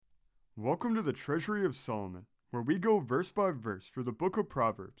Welcome to the Treasury of Solomon, where we go verse by verse through the book of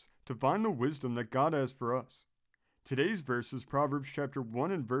Proverbs to find the wisdom that God has for us. Today's verse is Proverbs chapter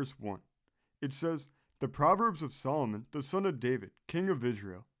 1 and verse 1. It says, "The Proverbs of Solomon, the son of David, king of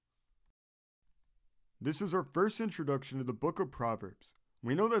Israel." This is our first introduction to the book of Proverbs.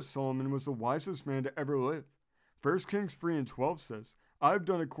 We know that Solomon was the wisest man to ever live. 1 Kings 3 and 12 says, "I have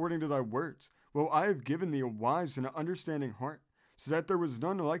done according to thy words. Well, I have given thee a wise and an understanding heart, so that there was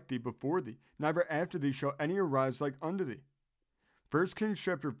none like thee before thee, neither after thee shall any arise like unto thee." 1 Kings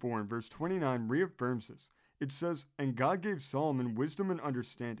chapter 4 and verse 29 reaffirms this. It says, "And God gave Solomon wisdom and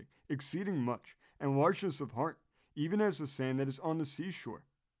understanding, exceeding much, and largeness of heart, even as the sand that is on the seashore."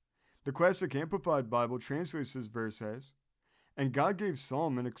 The Classic Amplified Bible translates this verse as, "And God gave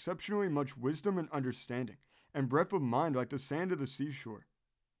Solomon exceptionally much wisdom and understanding, and breadth of mind like the sand of the seashore."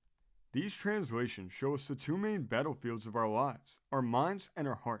 These translations show us the two main battlefields of our lives, our minds and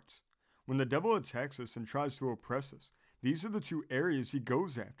our hearts. When the devil attacks us and tries to oppress us, these are the two areas he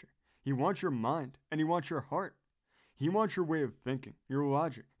goes after. He wants your mind and he wants your heart. He wants your way of thinking, your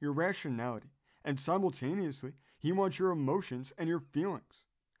logic, your rationality, and simultaneously, he wants your emotions and your feelings.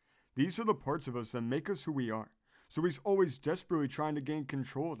 These are the parts of us that make us who we are, so he's always desperately trying to gain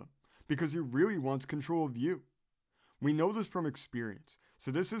control of them, because he really wants control of you. We know this from experience, so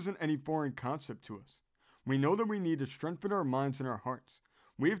this isn't any foreign concept to us. We know that we need to strengthen our minds and our hearts.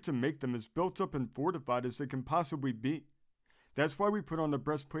 We have to make them as built up and fortified as they can possibly be. That's why we put on the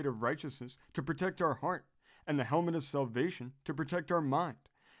breastplate of righteousness to protect our heart, and the helmet of salvation to protect our mind.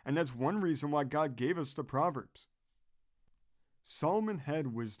 And that's one reason why God gave us the Proverbs. Solomon had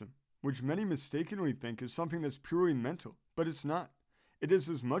wisdom, which many mistakenly think is something that's purely mental, but it's not. It has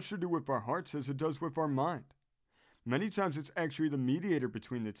as much to do with our hearts as it does with our mind. Many times it's actually the mediator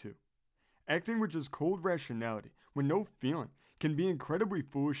between the two. Acting with just cold rationality, with no feeling, can be incredibly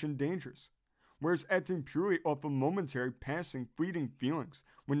foolish and dangerous. Whereas acting purely off of momentary, passing, fleeting feelings,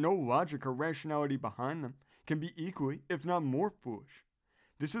 with no logic or rationality behind them, can be equally, if not more foolish.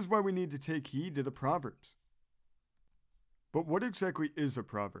 This is why we need to take heed to the Proverbs. But what exactly is a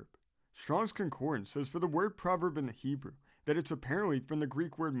proverb? Strong's Concordance says for the word proverb in the Hebrew, that it's apparently from the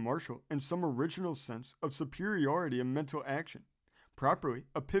Greek word martial in some original sense of superiority in mental action. Properly,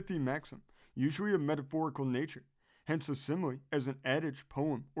 a pithy maxim, usually of metaphorical nature, hence a simile as an adage,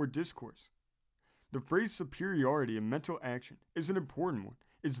 poem, or discourse. The phrase superiority in mental action is an important one.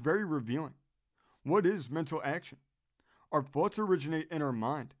 It's very revealing. What is mental action? Our thoughts originate in our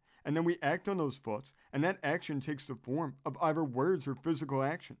mind, and then we act on those thoughts, and that action takes the form of either words or physical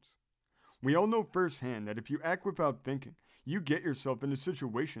actions. We all know firsthand that if you act without thinking, you get yourself into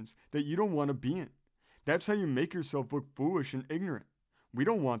situations that you don't want to be in. That's how you make yourself look foolish and ignorant. We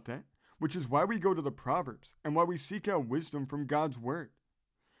don't want that, which is why we go to the Proverbs and why we seek out wisdom from God's Word.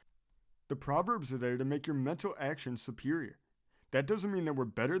 The Proverbs are there to make your mental actions superior. That doesn't mean that we're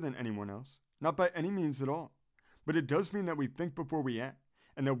better than anyone else, not by any means at all. But it does mean that we think before we act,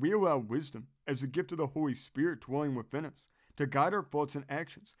 and that we allow wisdom, as a gift of the Holy Spirit dwelling within us, to guide our thoughts and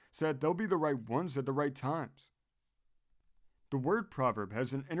actions so that they'll be the right ones at the right times. The word proverb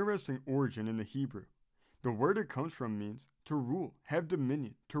has an interesting origin in the Hebrew. The word it comes from means to rule, have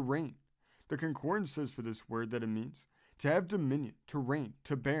dominion, to reign. The Concordance says for this word that it means to have dominion, to reign,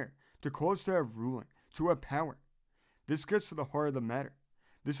 to bear, to cause to have ruling, to have power. This gets to the heart of the matter.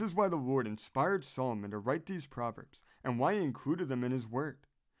 This is why the Lord inspired Solomon to write these proverbs and why he included them in his word.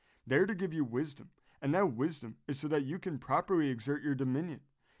 They're to give you wisdom, and that wisdom is so that you can properly exert your dominion,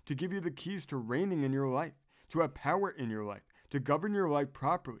 to give you the keys to reigning in your life, to have power in your life, to govern your life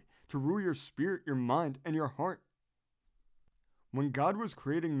properly, to rule your spirit, your mind, and your heart. When God was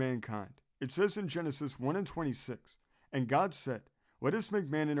creating mankind, it says in Genesis 1 and 26, "And God said, Let us make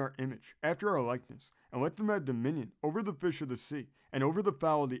man in our image, after our likeness, and let them have dominion over the fish of the sea, and over the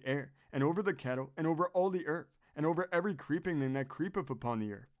fowl of the air, and over the cattle, and over all the earth, and over every creeping thing that creepeth upon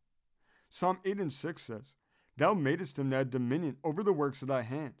the earth." Psalm 8 and 6 says, "Thou madest him to have dominion over the works of thy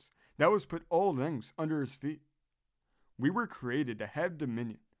hands. Thou hast put all things under his feet." We were created to have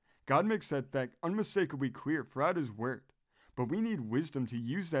dominion. God makes that fact unmistakably clear throughout his word. But we need wisdom to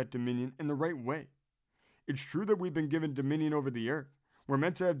use that dominion in the right way. It's true that we've been given dominion over the earth. We're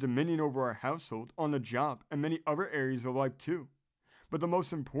meant to have dominion over our household, on the job, and many other areas of life too. But the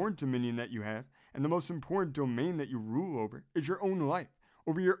most important dominion that you have, and the most important domain that you rule over, is your own life,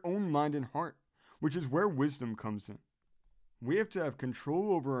 over your own mind and heart, which is where wisdom comes in. We have to have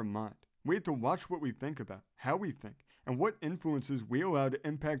control over our mind. We have to watch what we think about, how we think, and what influences we allow to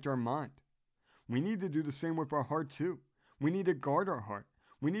impact our mind. We need to do the same with our heart too. We need to guard our heart.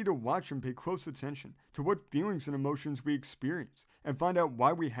 We need to watch and pay close attention to what feelings and emotions we experience and find out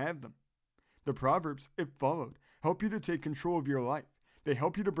why we have them. The Proverbs, if followed, help you to take control of your life. They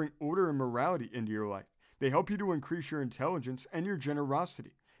help you to bring order and morality into your life. They help you to increase your intelligence and your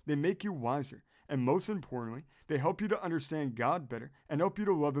generosity. They make you wiser. And most importantly, they help you to understand God better and help you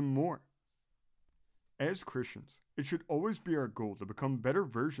to love Him more. As Christians, it should always be our goal to become better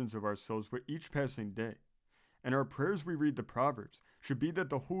versions of ourselves with each passing day. And our prayers we read the Proverbs should be that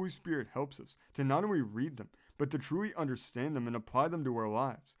the Holy Spirit helps us to not only read them, but to truly understand them and apply them to our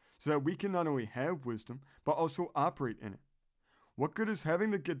lives, so that we can not only have wisdom, but also operate in it. What good is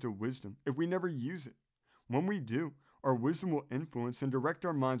having the gift of wisdom if we never use it? When we do, our wisdom will influence and direct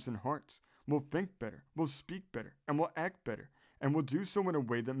our minds and hearts. We'll think better, we'll speak better, and we'll act better. And we'll do so in a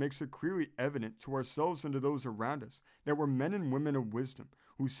way that makes it clearly evident to ourselves and to those around us that we're men and women of wisdom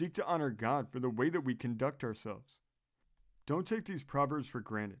who seek to honor God for the way that we conduct ourselves. Don't take these proverbs for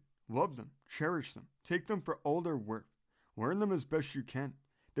granted. Love them, cherish them, take them for all they're worth. Learn them as best you can.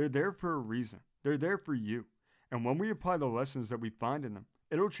 They're there for a reason. They're there for you. And when we apply the lessons that we find in them,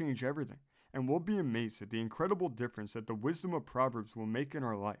 it'll change everything. And we'll be amazed at the incredible difference that the wisdom of Proverbs will make in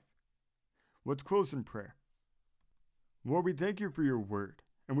our life. Let's close in prayer. Lord, we thank you for your word,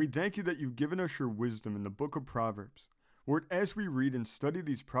 and we thank you that you've given us your wisdom in the book of Proverbs. Lord, as we read and study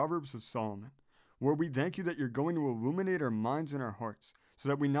these Proverbs of Solomon, Lord, we thank you that you're going to illuminate our minds and our hearts so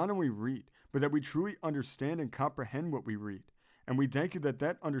that we not only read, but that we truly understand and comprehend what we read. And we thank you that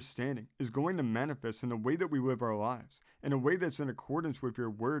that understanding is going to manifest in the way that we live our lives, in a way that's in accordance with your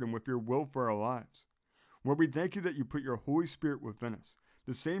word and with your will for our lives. Lord, we thank you that you put your Holy Spirit within us,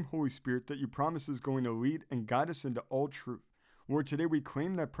 the same Holy Spirit that you promise is going to lead and guide us into all truth. Lord, today we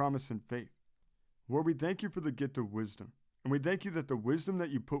claim that promise in faith. Lord, we thank you for the gift of wisdom, and we thank you that the wisdom that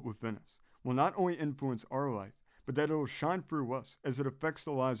you put within us will not only influence our life, but that it will shine through us as it affects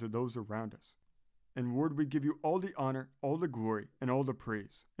the lives of those around us. And Lord, we give you all the honor, all the glory, and all the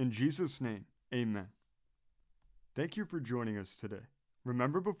praise. In Jesus' name, amen. Thank you for joining us today.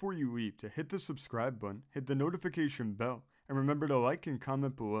 Remember before you leave to hit the subscribe button, hit the notification bell, and remember to like and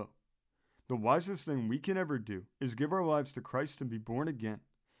comment below. The wisest thing we can ever do is give our lives to Christ and be born again.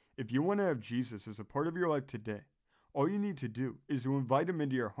 If you want to have Jesus as a part of your life today, all you need to do is to invite him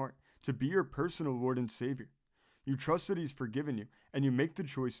into your heart to be your personal Lord and Savior. You trust that he's forgiven you, and you make the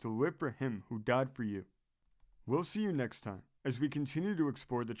choice to live for him who died for you. We'll see you next time as we continue to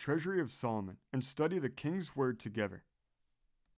explore the treasury of Solomon and study the King's Word together.